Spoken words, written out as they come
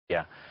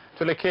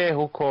Tuelekee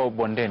huko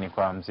bondeni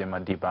kwa mzee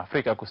Madiba,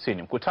 Afrika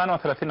Kusini. Mkutano wa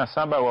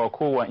 37 wa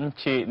wakuu wa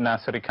nchi na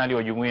serikali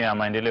wa Jumuiya ya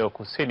Maendeleo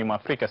Kusini mwa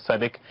Afrika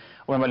SADC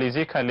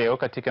umemalizika leo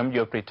katika mji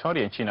wa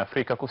Pretoria nchini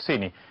Afrika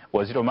Kusini.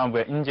 Waziri wa mambo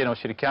ya nje na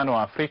ushirikiano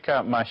wa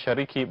Afrika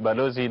Mashariki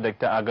Balozi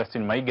Dr.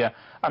 Augustine Mahiga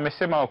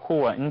amesema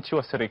wakuu wa nchi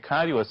wa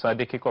serikali wa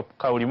SADC kwa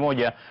kauli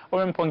moja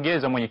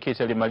wamempongeza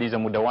mwenyekiti aliyemaliza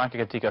muda wake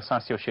katika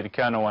asasi ya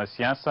ushirikiano wa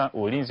siasa,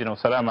 ulinzi na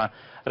usalama,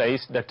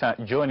 Rais Dr.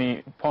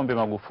 John Pombe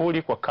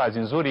Magufuli kwa kazi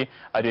nzuri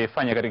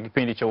aliyoifanya katika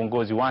kipindi cha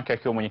uongozi wake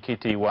akiwa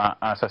mwenyekiti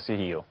wa asasi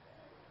hiyo.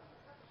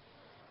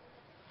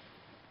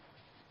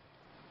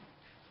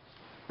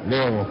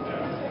 Leo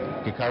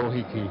kikao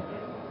hiki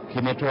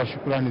kimetoa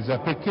shukrani za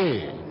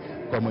pekee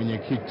kwa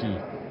mwenyekiti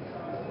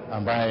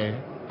ambaye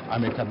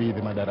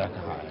amekabidhi madaraka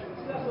haya,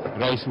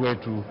 Rais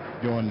wetu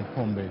John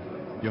Pombe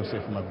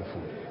Joseph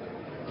Magufuli.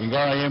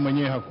 Ingawa yeye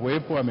mwenyewe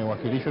hakuwepo,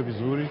 amewakilishwa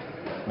vizuri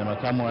na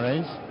makamu wa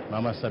rais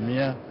Mama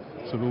Samia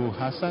Suluhu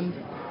Hassan,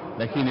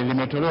 lakini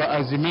limetolewa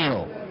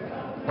azimio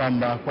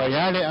kwamba kwa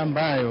yale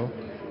ambayo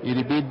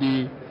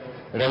ilibidi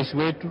rais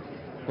wetu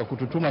kwa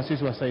kututuma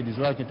sisi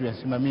wasaidizi wake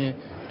tuyasimamie,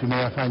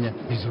 tumeyafanya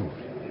vizuri.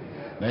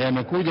 Na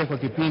yamekuja kwa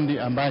kipindi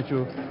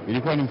ambacho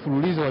ilikuwa ni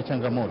mfululizo wa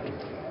changamoto,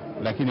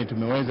 lakini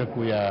tumeweza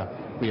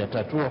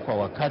kuyatatua kwa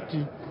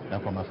wakati na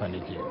kwa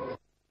mafanikio.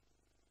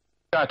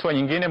 Hatua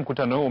nyingine,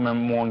 mkutano huu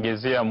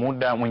umemuongezea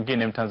muda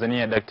mwingine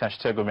Mtanzania Dr.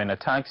 Shtegomena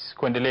Tax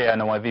kuendelea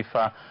na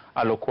wadhifa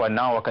alokuwa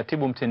nao wa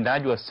katibu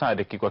mtendaji wa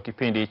SADC kwa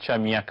kipindi cha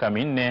miaka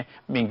 4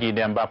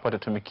 mingine, ambapo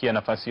atatumikia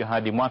nafasi hiyo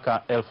hadi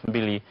mwaka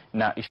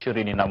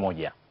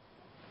 2021.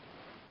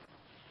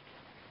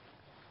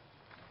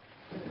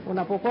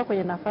 Unapokuwa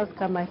kwenye nafasi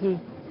kama hii,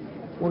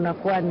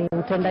 unakuwa ni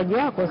utendaji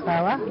wako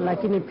sawa,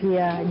 lakini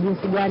pia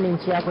jinsi gani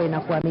nchi yako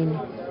inakuamini.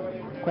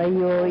 Kwa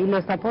hiyo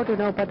ile support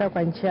unayopata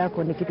kwa nchi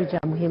yako ni kitu cha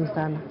muhimu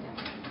sana,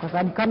 kwa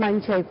sababu kama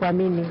nchi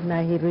haikuamini na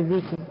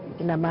hairidhiki,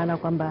 ina maana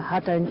kwamba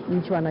hata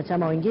nchi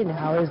wanachama wengine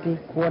hawezi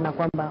kuona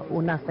kwamba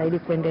unastahili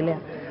kuendelea.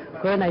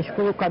 Kwa hiyo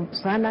naishukuru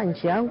sana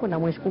nchi yangu na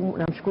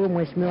namshukuru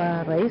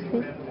Mheshimiwa Rais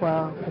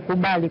kwa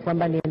kukubali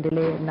kwamba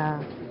niendelee na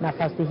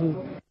nafasi hii.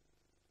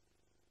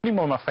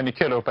 Miongoni mwa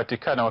mafanikio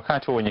yaliyopatikana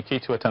wakati wa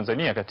wenyekiti wa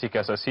Tanzania katika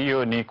asasi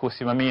hiyo ni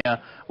kusimamia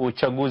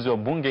uchaguzi wa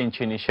bunge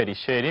nchini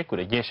Shelisheli,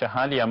 kurejesha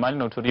hali ya amani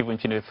na utulivu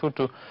nchini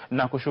Lesotho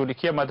na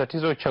kushughulikia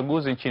matatizo ya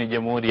uchaguzi nchini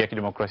Jamhuri ya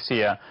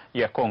Kidemokrasia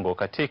ya Kongo.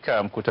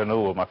 Katika mkutano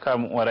huo,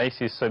 makamu wa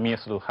rais Samia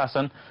Suluhu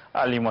Hassan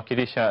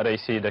alimwakilisha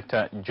Rais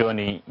Dr.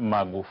 John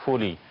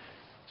Magufuli.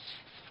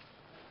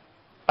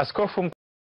 Askofu